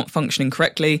feet aren't functioning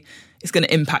correctly, it's going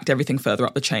to impact everything further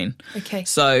up the chain. Okay.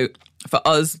 So for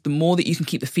us, the more that you can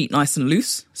keep the feet nice and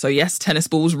loose. So yes, tennis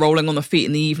balls rolling on the feet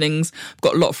in the evenings. I've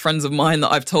got a lot of friends of mine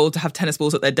that I've told to have tennis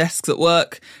balls at their desks at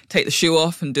work, take the shoe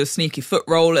off and do a sneaky foot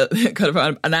roll at kind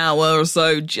of an hour or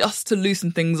so just to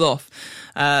loosen things off.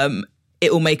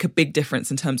 It will make a big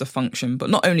difference in terms of function. But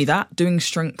not only that, doing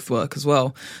strength work as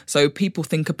well. So people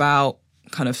think about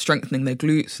kind of strengthening their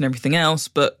glutes and everything else,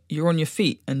 but you're on your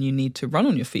feet and you need to run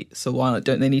on your feet. So why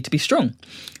don't they need to be strong?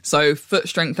 So foot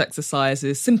strength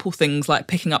exercises, simple things like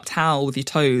picking up towel with your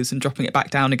toes and dropping it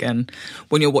back down again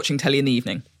when you're watching telly in the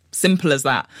evening. Simple as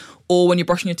that. Or when you're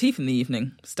brushing your teeth in the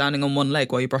evening, standing on one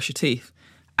leg while you brush your teeth.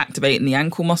 Activating the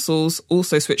ankle muscles,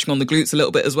 also switching on the glutes a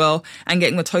little bit as well, and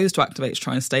getting the toes to activate to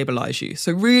try and stabilise you.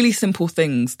 So really simple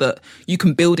things that you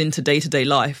can build into day-to-day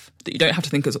life that you don't have to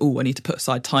think as, oh, I need to put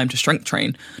aside time to strength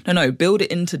train. No, build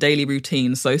it into daily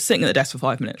routines. So sitting at the desk for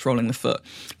 5 minutes, rolling the foot,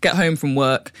 get home from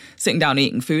work, sitting down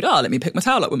eating food, let me pick my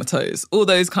towel up with my toes. All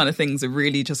those kind of things are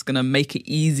really just going to make it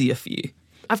easier for you.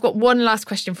 I've got one last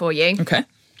question for you. Okay.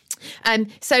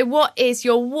 So what is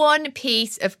your one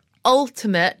piece of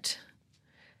ultimate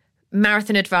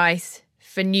marathon advice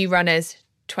for new runners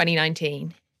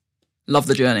 2019? Love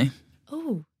the journey.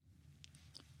 Oh.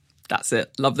 That's it.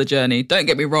 Love the journey. Don't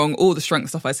get me wrong. All the strength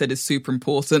stuff I said is super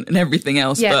important and everything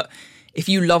else. Yeah. But if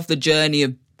you love the journey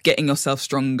of getting yourself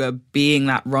stronger, being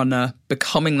that runner,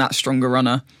 becoming that stronger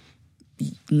runner,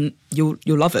 you'll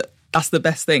love it. That's the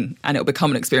best thing. And it'll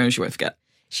become an experience you won't forget.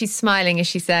 She's smiling as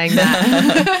she's saying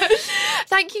that.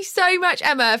 Thank you so much,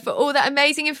 Emma, for all that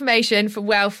amazing information for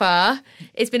Welfare.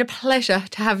 It's been a pleasure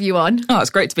to have you on. Oh, it's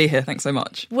great to be here. Thanks so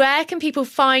much. Where can people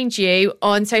find you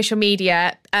on social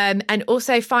media and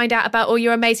also find out about all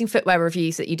your amazing footwear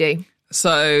reviews that you do?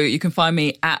 So you can find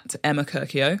me at Emma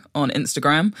Kirkio on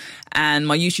Instagram, and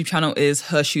my YouTube channel is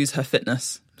Her Shoes, Her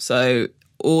Fitness. So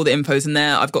all the info's in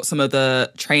there. I've got some of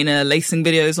the trainer lacing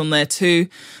videos on there too,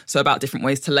 so about different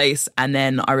ways to lace, and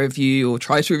then I review or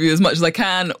try to review as much as I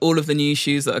can all of the new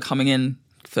shoes that are coming in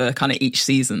for kind of each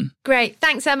season. Great.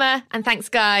 Thanks, Emma, and thanks,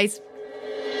 guys.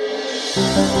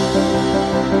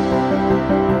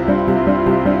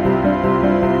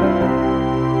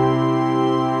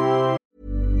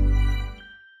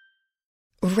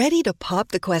 Ready to pop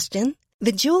the question?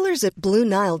 The jewelers at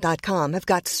BlueNile.com have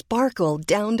got sparkle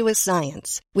down to a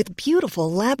science with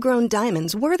beautiful lab-grown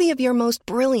diamonds worthy of your most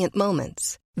brilliant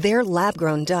moments. Their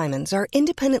lab-grown diamonds are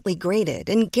independently graded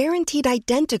and guaranteed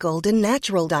identical to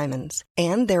natural diamonds,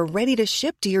 and they're ready to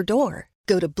ship to your door.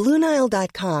 Go to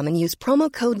BlueNile.com and use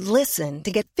promo code LISTEN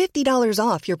to get $50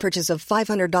 off your purchase of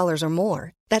 $500 or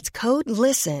more. That's code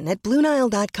LISTEN at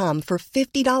BlueNile.com for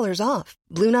 $50 off.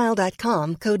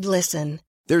 BlueNile.com, code LISTEN.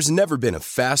 There's never been a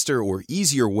faster or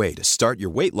easier way to start your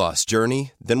weight loss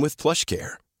journey than with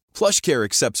PlushCare. PlushCare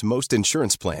accepts most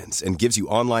insurance plans and gives you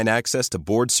online access to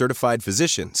board-certified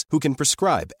physicians who can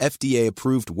prescribe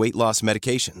FDA-approved weight loss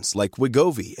medications like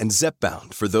Wegovy and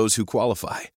Zepbound for those who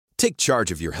qualify. Take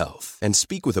charge of your health and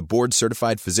speak with a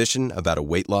board-certified physician about a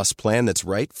weight loss plan that's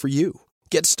right for you.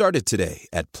 Get started today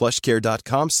at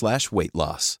plushcare.com/weight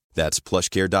loss. That's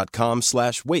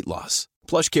plushcare.com/weight loss.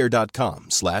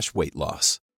 plushcare.com/weight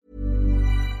loss.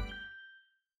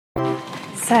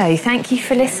 So, thank you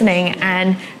for listening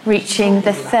and reaching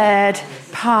the third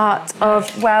part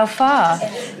of Welfare.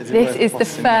 This is the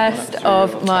first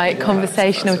of my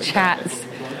conversational chats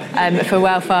for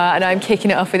Welfare, and I'm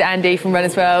kicking it off with Andy from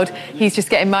Runner's World. He's just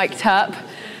getting mic'd up.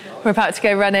 We're about to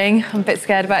go running. I'm a bit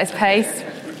scared about his pace.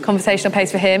 Conversational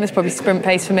pace for him is probably sprint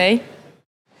pace for me.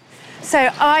 So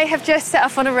I have just set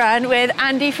off on a run with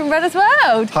Andy from Runner's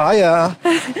World. Hiya.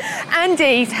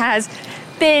 Andy has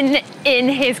been in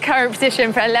his current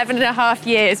position for 11 and a half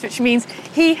years, which means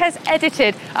he has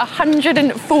edited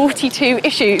 142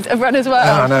 issues of Runner's World.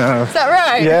 I know. Is that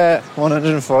right? Yeah,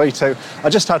 142. I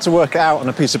just had to work it out on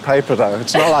a piece of paper, though.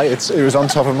 It's not like it was on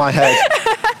top of my head.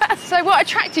 So what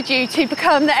attracted you to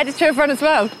become the editor of Runner's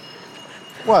World?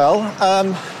 Well,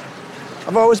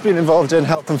 I've always been involved in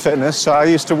health and fitness, so I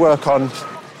used to work on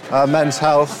men's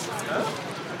health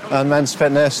and men's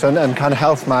fitness and kind of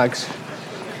health mags.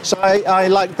 So I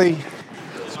like the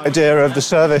idea of the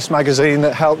service magazine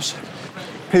that helps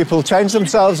people change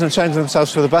themselves and change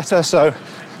themselves for the better. So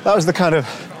that was the kind of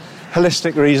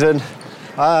holistic reason.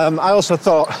 I also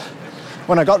thought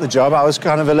when I got the job, I was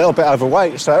kind of a little bit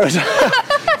overweight. So it was,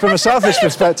 from a selfish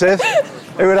perspective,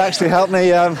 it would actually help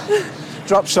me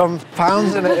drop some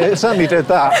pounds, and it certainly did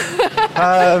that.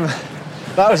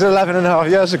 That was 11 and a half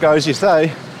years ago, as you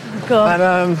say. God.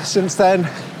 And since then,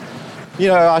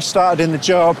 I started in the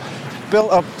job,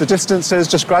 built up the distances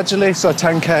just gradually, so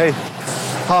 10k,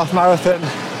 half marathon.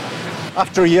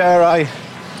 After a year, I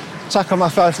tackled my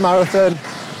first marathon,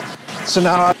 so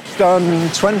now I've done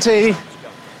 20. Do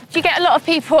you get a lot of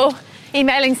people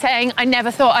emailing saying, I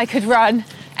never thought I could run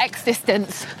X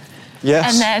distance?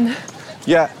 Yes. And then?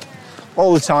 Yeah,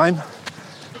 all the time.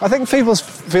 I think people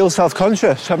feel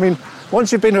self-conscious. I mean,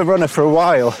 once you've been a runner for a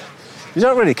while, you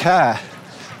don't really care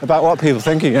about what people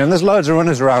think of you. And there's loads of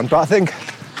runners around, but I think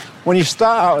when you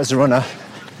start out as a runner,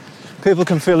 people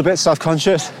can feel a bit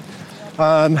self-conscious.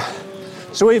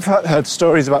 So we've heard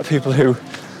stories about people who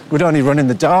would only run in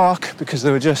the dark because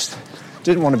they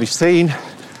didn't want to be seen.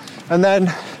 And then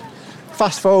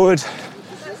fast forward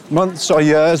months or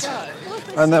years,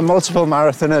 and they're multiple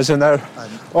marathoners, and they're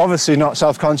obviously not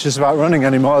self-conscious about running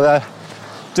anymore. They're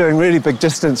doing really big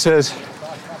distances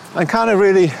and kind of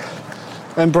really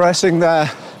embracing the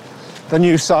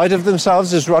new side of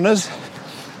themselves as runners,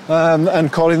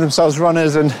 and calling themselves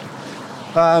runners. And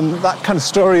that kind of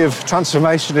story of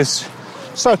transformation is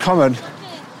so common.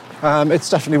 It's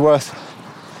definitely worth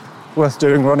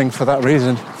doing running for that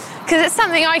reason. Because it's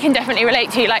something I can definitely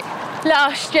relate to. Like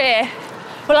last year,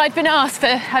 I've been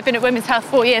at Women's Health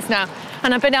 4 years now,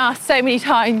 and I've been asked so many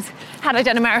times, had I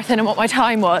done a marathon and what my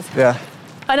time was? Yeah.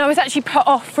 And I was actually put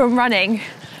off from running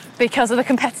because of the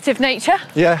competitive nature.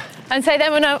 Yeah. And so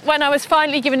then when I was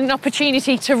finally given an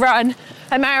opportunity to run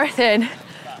a marathon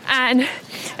and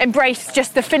embrace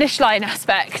just the finish line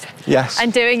aspect. Yes.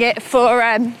 And doing it for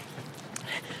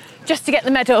just to get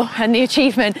the medal and the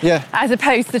achievement, yeah, as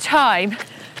opposed to time,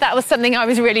 that was something I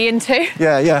was really into.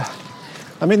 Yeah.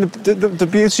 I mean, the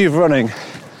beauty of running,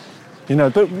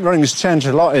 running has changed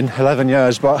a lot in 11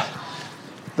 years, but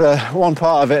the one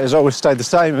part of it has always stayed the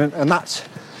same, and that's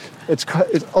it's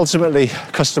ultimately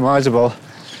customizable.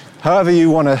 However you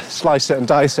want to slice it and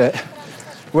dice it,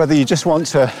 whether you just want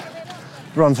to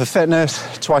run for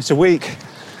fitness twice a week,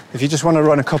 if you just want to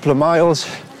run a couple of miles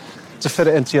to fit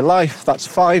it into your life, that's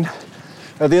fine.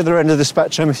 At the other end of the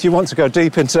spectrum, if you want to go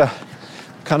deep into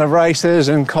kind of races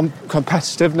and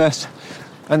competitiveness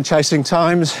and chasing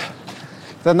times,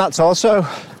 then that's also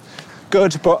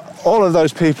good. But all of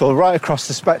those people right across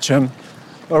the spectrum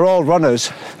are all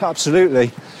runners,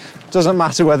 absolutely. Doesn't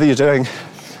matter whether you're doing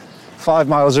 5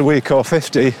 miles a week or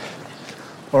 50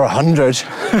 or 100.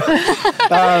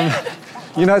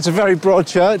 It's a very broad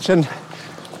church, and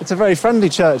it's a very friendly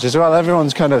church as well.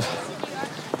 Everyone's kind of,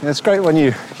 it's great when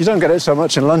you don't get it so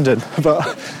much in London,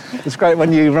 but it's great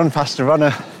when you run past a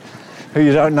runner who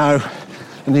you don't know,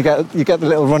 and you get the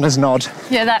little runner's nod.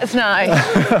 Yeah, that's nice.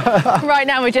 Right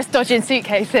now we're just dodging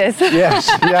suitcases. Yes,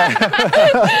 yeah.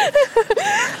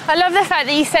 I love the fact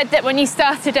that you said that when you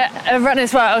started at a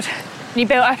Runner's World, you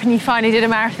built up and you finally did a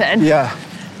marathon. Yeah.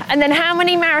 And then how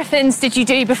many marathons did you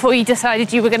do before you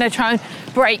decided you were going to try and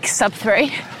break sub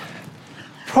 3?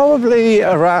 Probably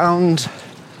around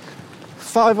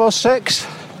 5 or 6.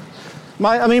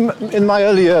 In my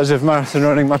early years of marathon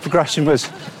running, my progression was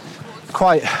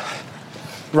quite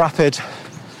rapid.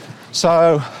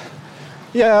 So,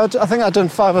 yeah, I think I'd done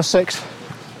 5 or 6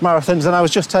 marathons, and I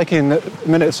was just taking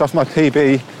minutes off my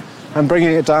PB and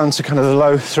bringing it down to kind of the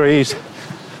low 3s.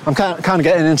 I'm kind of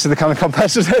getting into the kind of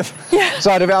competitive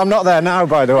side of it. I'm not there now,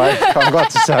 by the way, I'm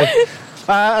glad to say.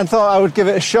 And thought I would give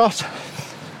it a shot.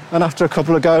 And after a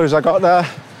couple of goes, I got there.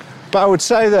 But I would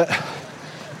say that,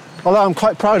 although I'm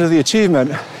quite proud of the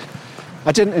achievement,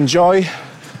 I didn't enjoy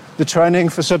the training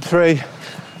for sub 3.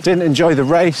 Didn't enjoy the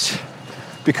race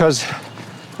because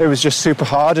it was just super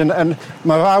hard. And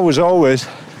my vow was always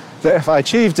that if I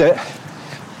achieved it,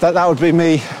 that would be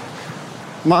me.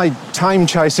 My time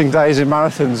chasing days in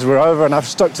marathons were over, and I've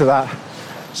stuck to that.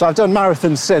 So I've done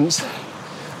marathons since,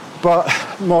 but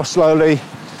more slowly,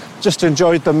 just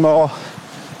enjoyed them more.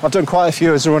 I've done quite a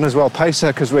few as a Runner's World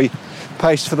pacer because we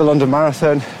paced for the London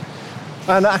Marathon.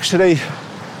 And actually,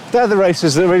 they're the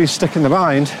races that really stick in the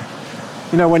mind.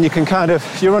 When you can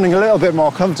you're running a little bit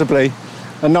more comfortably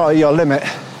and not at your limit.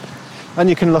 And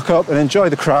you can look up and enjoy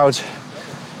the crowd.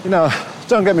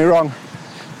 Don't get me wrong,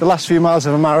 the last few miles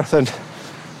of a marathon,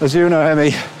 as you know,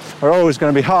 Emmy, are always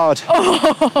going to be hard.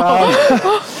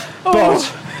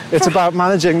 But it's about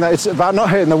managing that. It's about not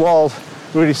hitting the wall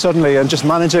really suddenly and just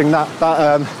managing that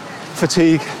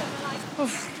fatigue.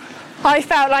 I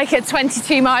felt like at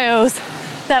 22 miles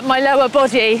that my lower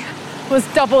body was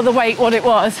double the weight what it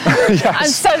was. Yes. And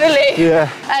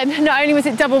suddenly, not only was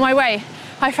it double my weight,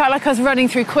 I felt like I was running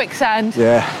through quicksand.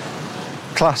 Yeah,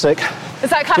 classic. Is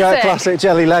that classic? Yeah, classic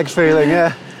jelly leg feeling,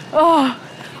 yeah. Oh,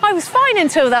 I was fine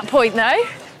until that point, though.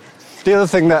 The other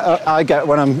thing that I get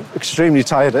when I'm extremely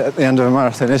tired at the end of a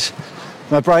marathon is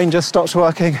my brain just stops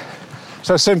working.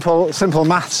 So simple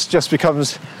maths just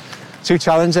becomes too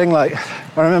challenging. Like,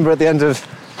 I remember at the end of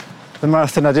the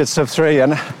marathon I did sub-3,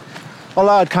 and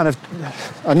although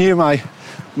I knew my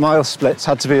mile splits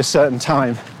had to be a certain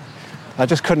time, I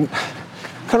just couldn't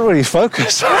really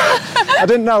focus. I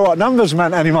didn't know what numbers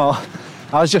meant anymore.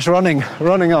 I was just running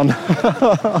on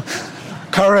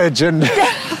courage and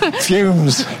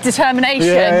fumes. Determination.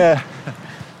 Yeah.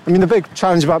 I mean, the big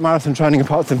challenge about marathon training,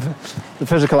 apart from the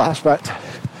physical aspect,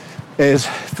 is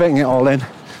fitting it all in.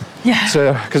 Yeah.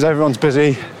 So, because everyone's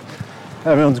busy,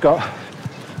 everyone's got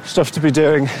stuff to be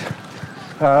doing.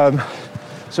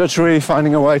 So it's really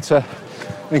finding a way to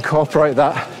incorporate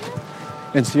that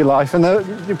into your life. And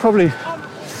you probably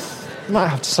might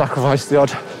have to sacrifice the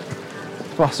odd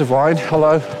glass of wine,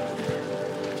 although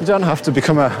you don't have to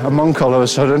become a monk all of a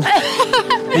sudden.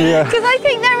 Yeah. Because I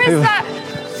think there is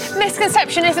that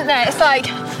misconception, isn't there? It's like,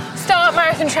 start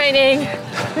marathon training,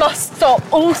 must stop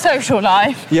all social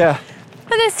life. Yeah.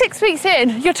 But then 6 weeks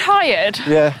in, you're tired.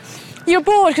 Yeah. You're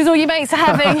bored because all your mates are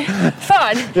having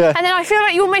fun. Yeah. And then I feel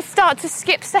like you almost start to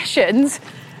skip sessions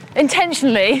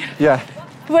intentionally. Yeah.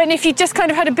 When if you just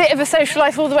kind of had a bit of a social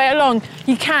life all the way along,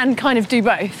 you can kind of do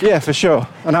both. Yeah, for sure.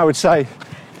 And I would say,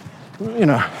 you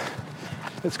know,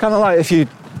 it's kind of like if you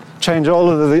change all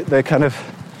of the kind of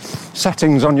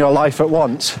settings on your life at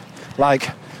once, like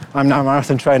I'm now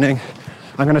marathon training,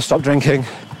 I'm going to stop drinking.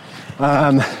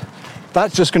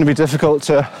 That's just going to be difficult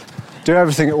to do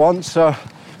everything at once. So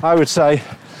I would say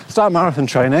start marathon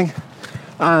training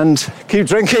and keep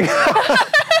drinking.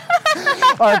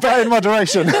 I bet in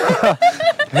moderation.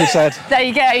 He said. There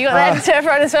you go, you got that to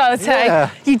everyone as well. So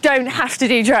you don't have to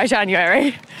do dry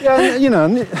January. Yeah, you know,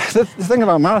 the thing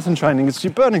about marathon training is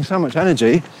you're burning so much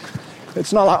energy.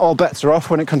 It's not like all bets are off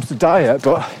when it comes to diet,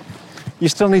 but you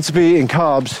still need to be eating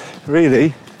carbs, really.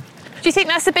 Do you think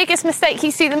that's the biggest mistake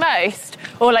you see the most?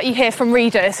 Or like you hear from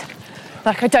readers,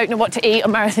 like, I don't know what to eat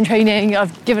on marathon training,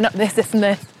 I've given up this and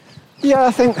this. Yeah,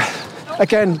 I think,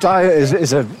 again, diet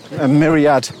is a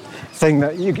myriad thing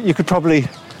that you could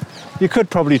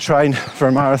probably train for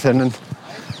a marathon and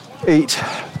eat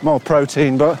more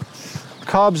protein, but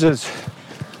carbs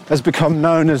has become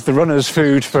known as the runner's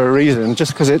food for a reason,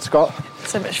 just because it's got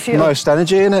so much fuel, most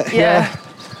energy in it. Yeah.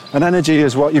 And energy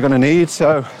is what you're going to need,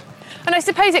 so. And I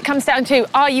suppose it comes down to,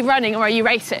 are you running or are you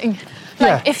racing?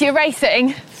 Like, if you're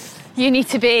racing, you need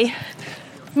to be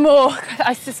more,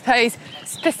 I suppose,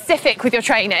 specific with your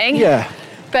training. Yeah.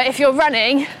 But if you're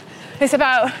running, it's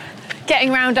about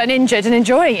getting around uninjured and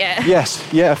enjoying it. Yes,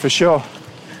 yeah, for sure.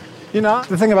 You know,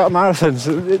 the thing about marathons,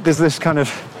 there's this kind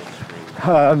of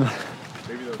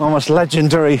almost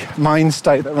legendary mind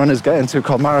state that runners get into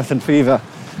called marathon fever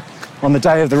on the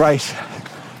day of the race.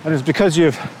 And it's because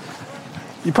you've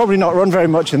probably not run very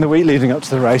much in the week leading up to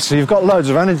the race, so you've got loads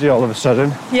of energy all of a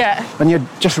sudden. Yeah. And you're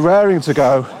just raring to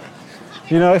go.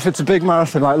 You know, if it's a big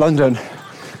marathon like London,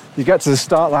 you get to the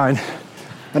start line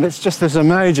and it's just this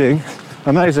amazing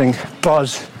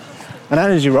buzz and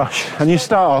energy rush. And you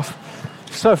start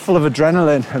off so full of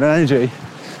adrenaline and energy.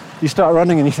 You start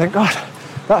running and you think, God,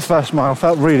 that first mile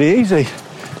felt really easy.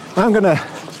 I'm gonna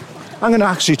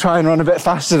actually try and run a bit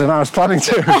faster than I was planning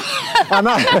to. And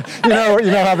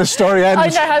you know how the story ends. I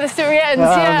know how the story ends,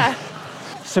 yeah.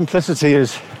 Simplicity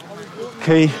is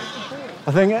key.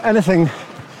 I think anything,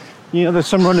 you know, there's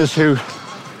some runners who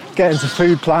get into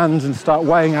food plans and start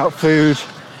weighing out food,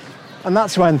 and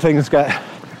that's when things get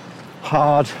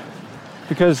hard,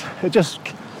 because it just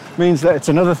means that it's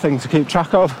another thing to keep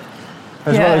track of,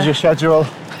 as well as your schedule.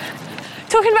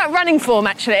 Talking about running form,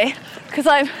 actually, because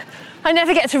I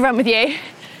never get to run with you.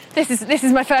 This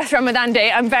is my first run with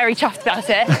Andy. I'm very chuffed about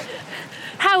it.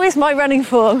 How is my running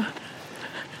form?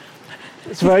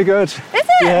 It's very good. Is it?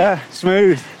 Yeah,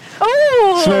 smooth.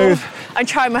 Ooh. Smooth. I'm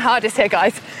trying my hardest here,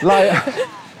 guys.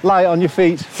 Light on your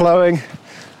feet, flowing,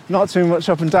 not too much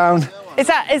up and down. Is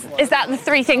that the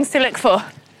three things to look for?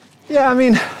 Yeah, I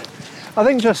mean, I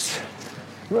think just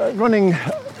running,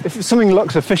 if something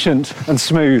looks efficient and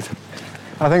smooth,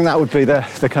 I think that would be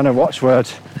the kind of watchword.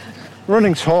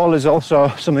 Running tall is also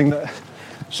something that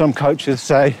some coaches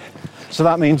say. So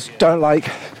that means don't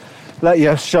let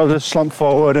your shoulders slump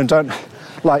forward and don't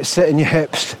sit in your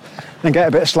hips and get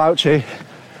a bit slouchy.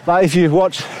 Like if you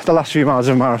watch the last few miles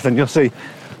of a marathon, you'll see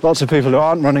lots of people who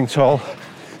aren't running tall.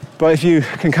 But if you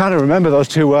can kind of remember those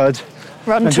two words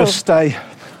and just stay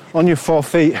on your 4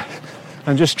 feet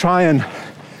and just try and,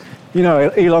 you know,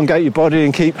 elongate your body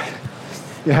and keep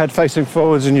your head facing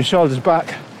forwards and your shoulders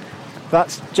back,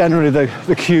 that's generally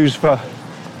the cues for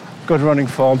good running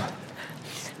form.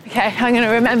 Okay, I'm going to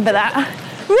remember that.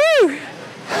 Woo!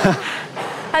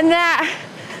 And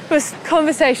was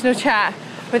conversational chat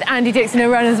with Andy Dixon of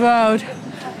Runner's World.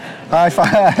 High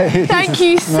five. Thank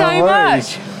you so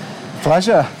much.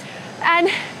 Pleasure. And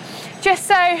just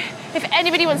so, if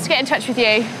anybody wants to get in touch with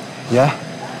you, Yeah.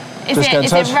 is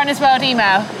it Runner's World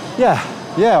email? Yeah,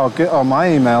 I'll get on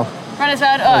my email. Runner's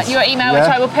World, or your email, which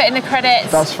I will put in the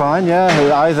credits. That's fine, yeah,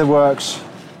 it either works.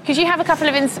 Because you have a couple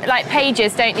of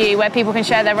pages, don't you, where people can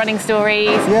share their running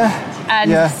stories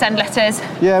and send letters.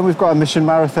 Yeah, we've got a Mission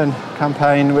Marathon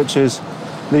campaign, which is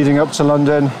leading up to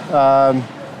London.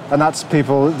 And that's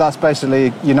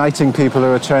basically uniting people who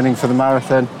are training for the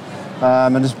marathon.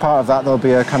 And as part of that, there'll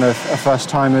be a kind of a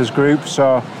first-timers group.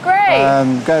 So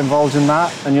great. Get involved in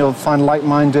that, and you'll find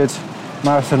like-minded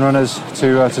marathon runners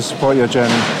to support your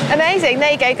journey. Amazing.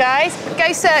 There you go, guys.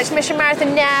 Go search Mission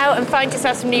Marathon now and find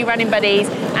yourself some new running buddies.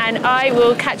 And I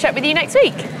will catch up with you next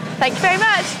week. Thank you very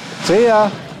much. See ya.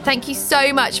 Thank you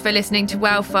so much for listening to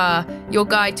Wellfar, your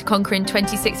guide to conquering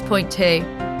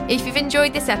 26.2. If you've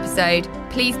enjoyed this episode,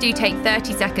 please do take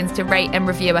 30 seconds to rate and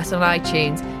review us on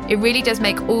iTunes. It really does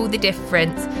make all the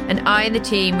difference, and I and the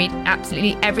team read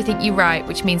absolutely everything you write,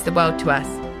 which means the world to us.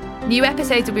 New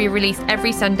episodes will be released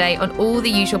every Sunday on all the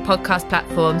usual podcast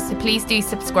platforms, so please do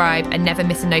subscribe and never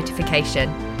miss a notification.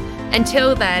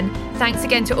 Until then, thanks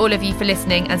again to all of you for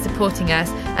listening and supporting us,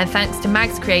 and thanks to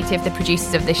Mags Creative, the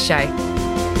producers of this show.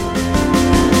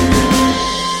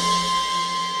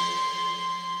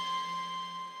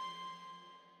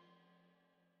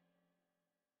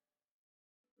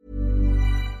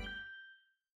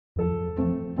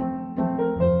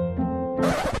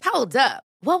 Hold up.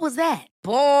 What was that?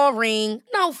 Boring.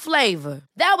 No flavor.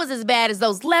 That was as bad as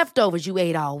those leftovers you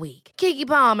ate all week. Keke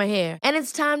Palmer here, and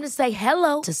it's time to say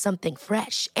hello to something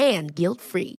fresh and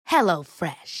guilt-free. Hello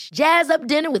Fresh. Jazz up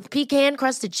dinner with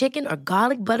pecan-crusted chicken or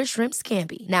garlic butter shrimp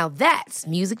scampi. Now that's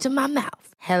music to my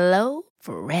mouth. Hello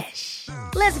Fresh.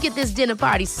 Let's get this dinner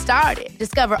party started.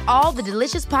 Discover all the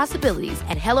delicious possibilities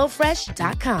at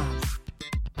HelloFresh.com.